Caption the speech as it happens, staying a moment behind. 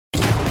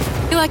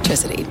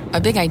Electricity,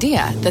 a big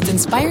idea that's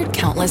inspired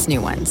countless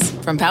new ones.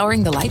 From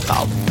powering the light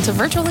bulb to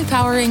virtually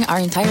powering our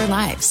entire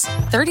lives.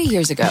 30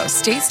 years ago,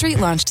 State Street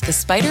launched the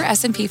Spider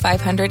S&P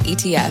 500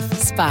 ETF,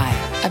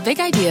 SPY. A big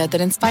idea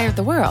that inspired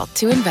the world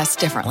to invest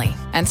differently.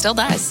 And still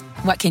does.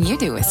 What can you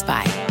do with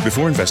SPY?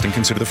 Before investing,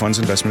 consider the fund's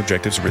investment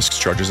objectives, risks,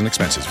 charges, and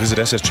expenses. Visit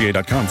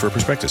ssga.com for a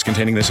prospectus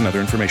containing this and other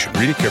information.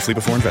 Read it carefully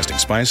before investing.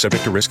 SPY is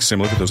subject to risks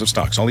similar to those of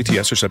stocks. All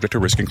ETFs are subject to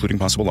risk, including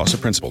possible loss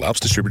of principal. Alps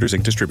Distributors,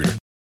 Inc. Distributor.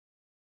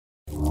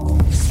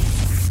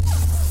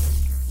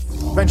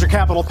 Venture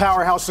capital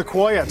powerhouse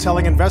Sequoia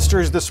telling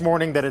investors this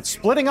morning that it's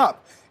splitting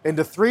up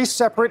into 3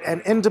 separate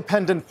and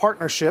independent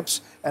partnerships.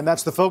 And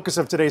that's the focus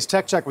of today's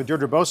Tech Check with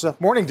Roelof Botha.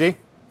 Morning, Dee.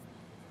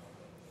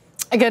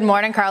 Good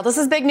morning, Carl. This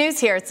is big news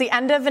here. It's the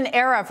end of an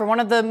era for one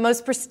of the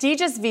most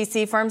prestigious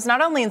VC firms,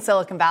 not only in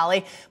Silicon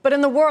Valley, but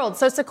in the world.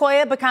 So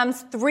Sequoia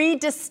becomes 3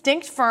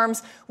 distinct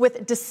firms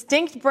with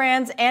distinct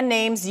brands and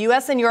names.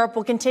 U.S. and Europe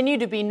will continue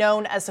to be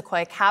known as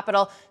Sequoia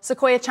Capital.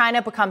 Sequoia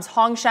China becomes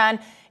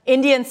Hongshan.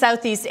 India and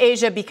Southeast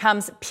Asia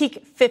becomes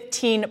Peak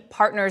 15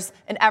 Partners,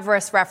 an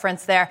Everest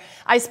reference there.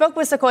 I spoke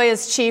with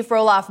Sequoia's chief,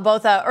 Roelof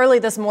Botha, early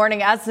this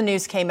morning as the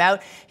news came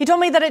out. He told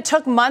me that it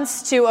took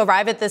months to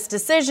arrive at this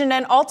decision,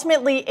 and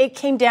ultimately it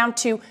came down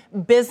to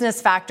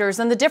business factors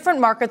and the different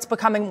markets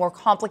becoming more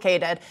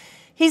complicated.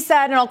 He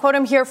said, and I'll quote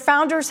him here,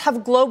 founders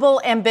have global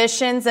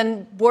ambitions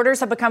and borders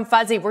have become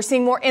fuzzy. We're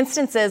seeing more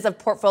instances of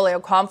portfolio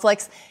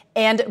conflicts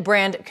and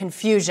brand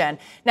confusion.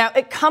 Now,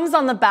 it comes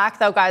on the back,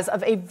 though, guys,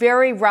 of a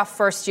very rough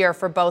first year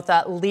for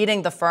Botha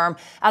leading the firm.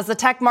 As the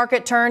tech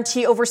market turned,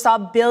 he oversaw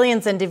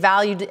billions in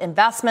devalued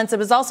investments. It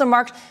was also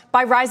marked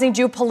by rising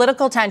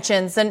geopolitical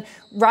tensions and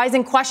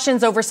rising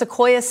questions over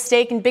Sequoia's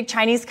stake in big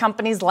Chinese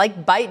companies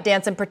like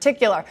ByteDance in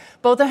particular.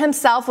 Botha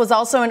himself was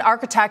also an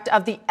architect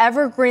of the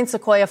evergreen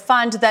Sequoia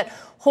fund that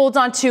holds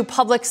on to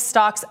public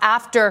stocks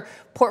after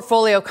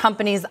portfolio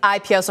companies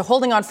IPO, so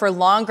holding on for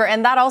longer.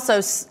 And that also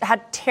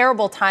had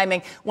terrible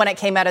timing when it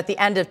came out at the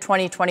end of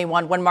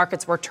 2021 when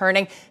markets were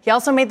turning. He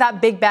also made that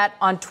big bet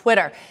on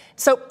Twitter.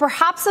 So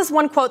perhaps this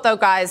one quote, though,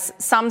 guys,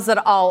 sums it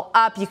all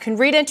up. You can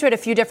read into it a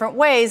few different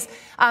ways.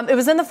 It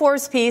was in the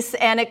Forbes piece,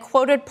 and it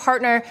quoted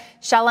partner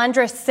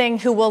Shailendra Singh,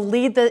 who will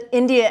lead the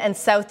India and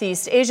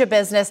Southeast Asia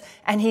business.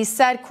 And he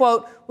said,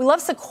 quote, "We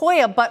love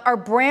Sequoia, but our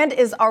brand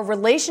is our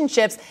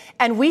relationships,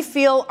 and we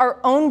feel our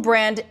own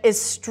brand is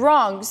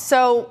strong."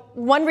 So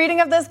one reading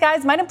of this,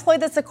 guys, might imply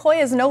that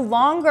Sequoia is no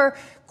longer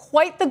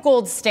quite the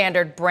gold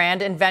standard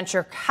brand in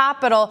venture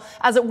capital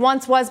as it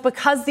once was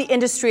because the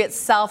industry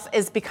itself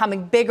is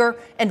becoming bigger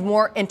and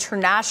more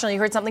international. You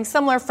heard something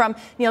similar from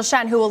Neil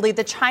Shen, who will lead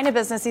the China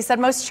business. He said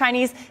most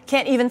Chinese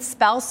can't even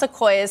spell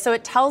Sequoia. So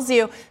it tells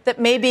you that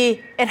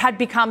maybe it had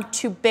become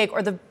too big,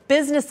 or the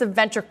business of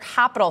venture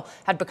capital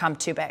had become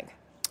too big.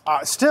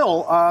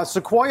 Still,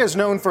 Sequoia is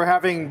known for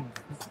having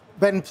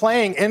been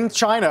playing in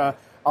China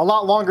a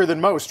lot longer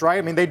than most, right?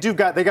 I mean, they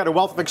got a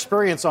wealth of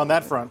experience on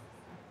that front.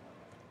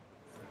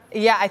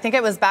 Yeah, I think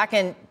it was back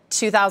in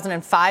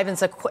 2005,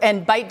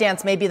 and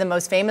ByteDance may be the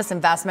most famous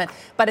investment,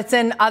 but it's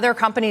in other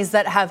companies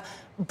that have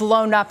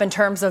blown up in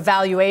terms of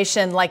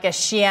valuation, like a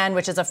Shein,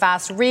 which is a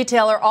fast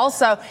retailer.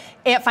 Also,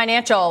 Ant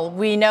Financial,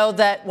 we know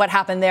that what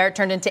happened there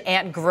turned into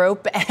Ant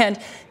Group, and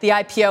the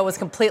IPO was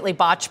completely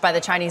botched by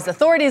the Chinese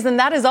authorities, and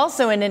that is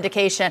also an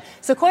indication.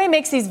 Sequoia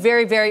makes these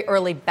very, very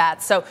early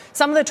bets, so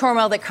some of the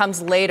turmoil that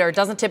comes later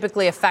doesn't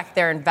typically affect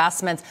their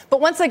investments, but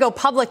once they go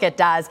public, it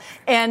does.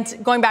 And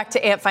going back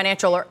to Ant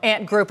Financial, or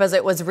Ant Group as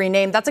it was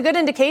renamed, that's a good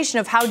indication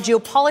of how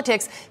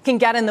geopolitics can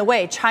get in the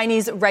way.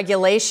 Chinese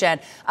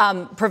regulation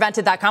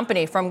prevented that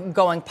company from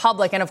going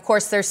public. And of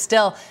course, there's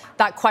still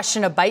that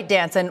question of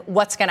ByteDance and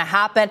what's going to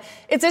happen.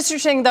 It's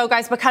interesting, though,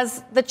 guys,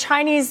 because the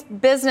Chinese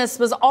business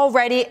was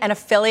already an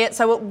affiliate,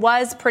 so it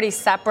was pretty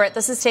separate.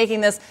 This is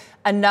taking this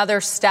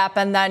another step.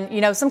 And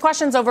then, some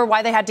questions over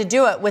why they had to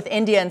do it with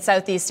India and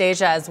Southeast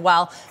Asia as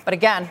well. But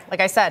again,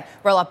 like I said,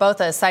 Roelof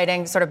Botha is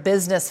citing sort of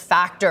business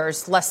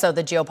factors, less so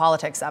the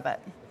geopolitics of it.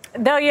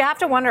 Though you have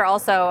to wonder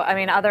also, I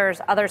mean, others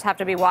have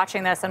to be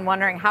watching this and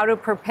wondering how to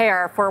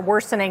prepare for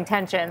worsening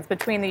tensions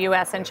between the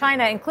U.S. and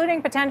China,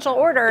 including potential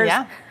orders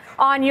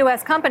on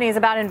U.S. companies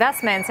about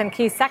investments in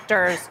key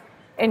sectors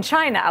in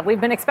China.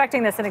 We've been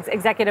expecting this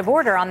executive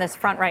order on this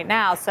front right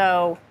now.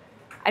 So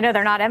I know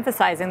they're not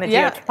emphasizing the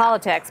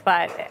geopolitics,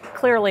 but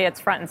clearly it's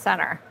front and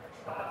center.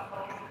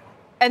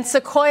 And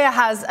Sequoia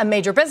has a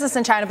major business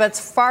in China, but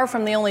it's far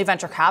from the only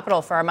venture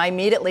capital firm. I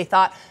immediately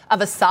thought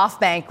of a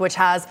SoftBank, which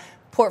has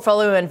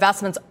portfolio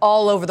investments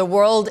all over the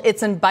world.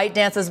 It's in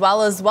ByteDance as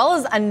well as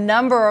a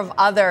number of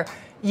other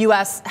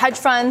U.S. hedge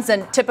funds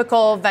and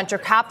typical venture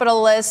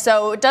capitalists.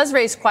 So it does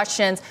raise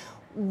questions.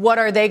 What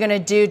are they going to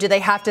do? Do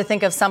they have to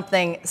think of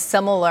something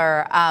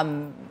similar?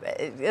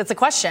 It's a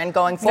question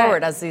going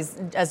forward as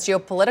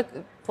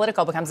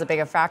geopolitical becomes a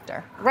bigger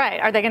factor.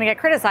 Right. Are they going to get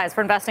criticized for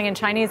investing in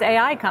Chinese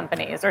AI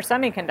companies or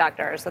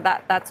semiconductors? So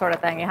that sort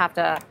of thing. You have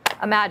to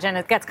imagine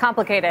it gets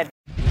complicated.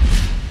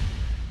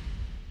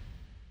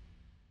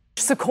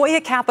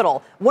 Sequoia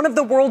Capital, one of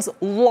the world's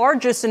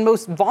largest and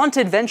most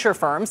vaunted venture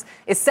firms,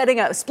 is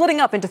splitting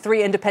up into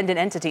 3 independent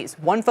entities,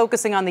 one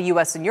focusing on the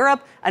U.S. and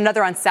Europe,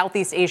 another on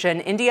Southeast Asia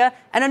and India,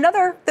 and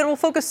another that will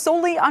focus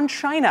solely on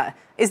China.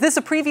 Is this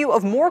a preview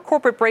of more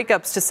corporate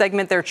breakups to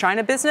segment their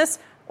China business,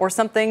 or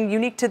something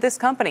unique to this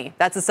company?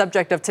 That's the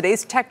subject of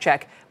today's Tech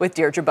Check with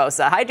Deirdre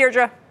Botha. Hi,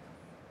 Deirdre.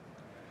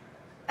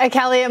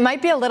 Kelly, it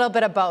might be a little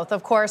bit of both,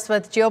 of course,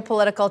 with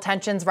geopolitical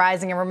tensions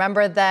rising. And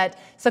remember that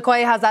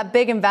Sequoia has that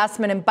big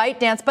investment in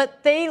ByteDance,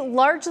 but they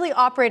largely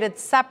operated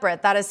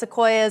separate. That is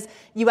Sequoia's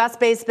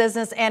U.S.-based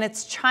business and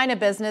its China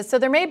business. So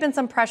there may have been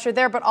some pressure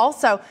there, but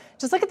also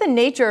just look at the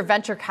nature of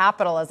venture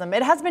capitalism.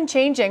 It has been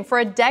changing for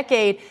a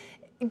decade.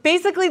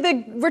 Basically,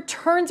 the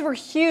returns were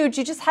huge.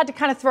 You just had to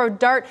kind of throw a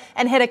dart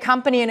and hit a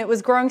company, and it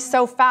was growing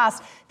so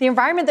fast. The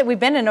environment that we've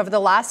been in over the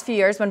last few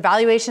years, when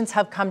valuations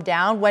have come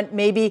down, when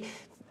maybe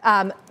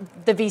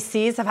the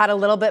VCs have had a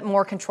little bit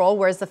more control,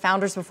 whereas the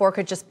founders before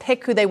could just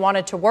pick who they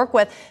wanted to work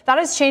with. That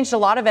has changed a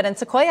lot of it, and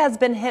Sequoia has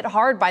been hit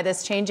hard by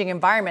this changing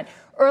environment.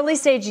 Early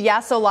stage,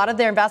 yes, a lot of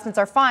their investments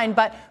are fine,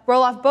 but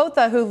Roelof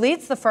Botha, who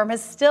leads the firm,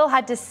 has still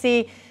had to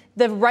see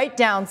the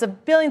write-downs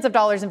of billions of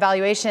dollars in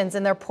valuations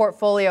in their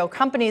portfolio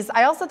companies.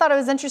 I also thought it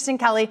was interesting,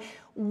 Kelly,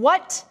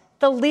 what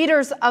the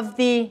leaders of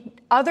the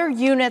other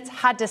units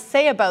had to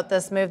say about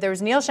this move. There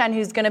was Neil Shen,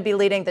 who's going to be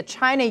leading the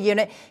China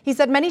unit. He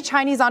said many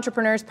Chinese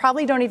entrepreneurs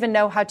probably don't even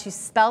know how to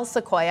spell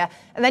Sequoia.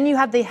 And then you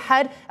have the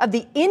head of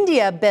the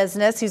India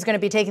business, who's going to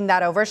be taking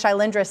that over,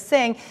 Shailendra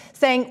Singh,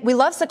 saying, we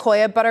love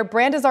Sequoia, but our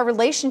brand is our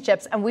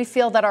relationships, and we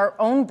feel that our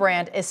own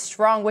brand is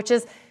strong, which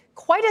is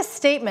quite a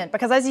statement,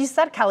 because as you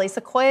said, Kelly,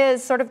 Sequoia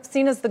is sort of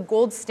seen as the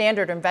gold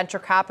standard in venture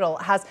capital.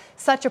 It has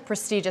such a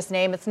prestigious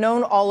name. It's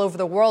known all over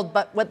the world.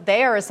 But what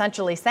they are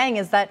essentially saying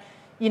is that,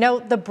 you know,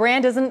 the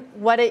brand isn't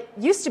what it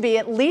used to be,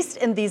 at least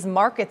in these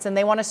markets, and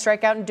they want to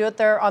strike out and do it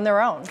on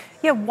their own.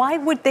 Yeah, why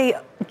would they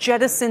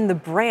jettison the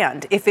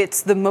brand if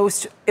it's the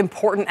most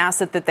important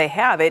asset that they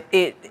have?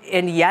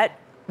 And yet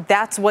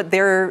that's what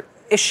they're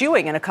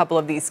eschewing in a couple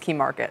of these key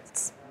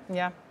markets.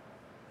 Yeah.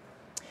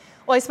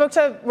 Well, I spoke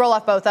to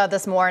Roelof Botha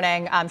this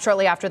morning,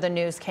 shortly after the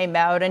news came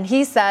out, and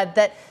he said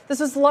that this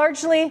was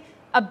largely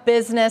a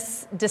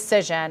business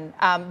decision.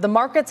 The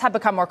markets have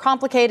become more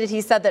complicated.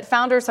 He said that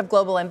founders have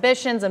global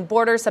ambitions and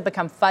borders have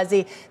become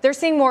fuzzy. They're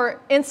seeing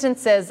more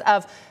instances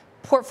of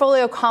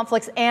portfolio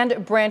conflicts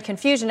and brand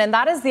confusion, and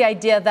that is the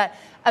idea that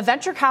a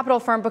venture capital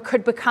firm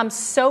could become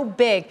so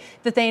big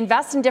that they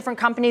invest in different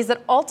companies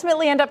that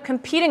ultimately end up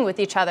competing with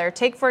each other.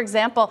 Take, for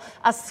example,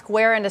 a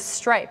Square and a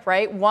Stripe,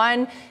 right?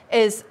 One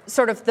is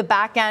sort of the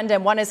back end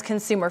and one is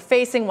consumer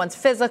facing, one's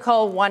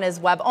physical, one is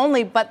web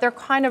only, but they're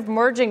kind of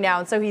merging now.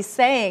 And so he's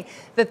saying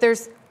that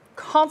there's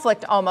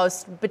conflict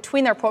almost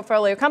between their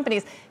portfolio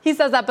companies. He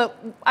says that,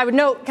 but I would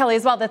note, Kelly,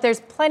 as well, that there's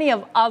plenty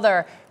of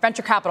other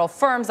venture capital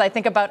firms. I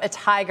think about a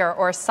Tiger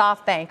or a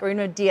SoftBank or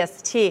even a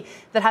DST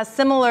that has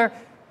similar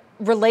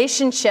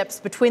relationships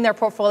between their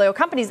portfolio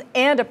companies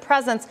and a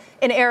presence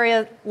in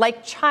areas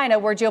like China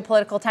where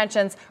geopolitical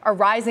tensions are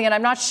rising. And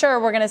I'm not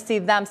sure we're going to see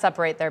them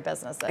separate their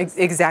businesses.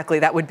 Exactly.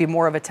 That would be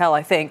more of a tell,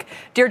 I think.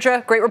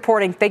 Deirdre, great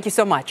reporting. Thank you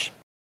so much.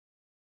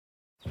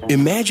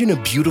 Imagine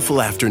a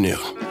beautiful afternoon.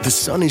 The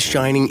sun is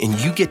shining and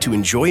you get to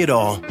enjoy it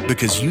all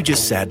because you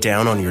just sat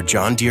down on your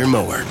John Deere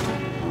mower.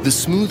 The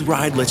smooth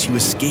ride lets you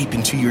escape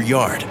into your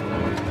yard.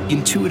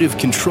 Intuitive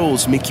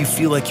controls make you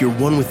feel like you're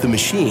one with the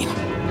machine.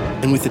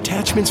 And with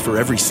attachments for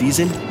every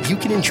season, you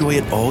can enjoy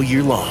it all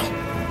year long.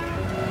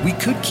 We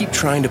could keep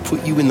trying to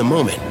put you in the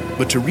moment,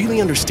 but to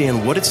really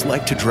understand what it's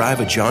like to drive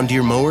a John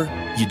Deere mower,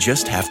 you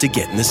just have to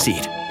get in the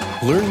seat.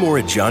 Learn more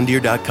at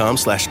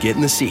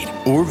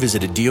johndeere.com/get-in-the-seat or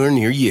visit a dealer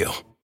near you.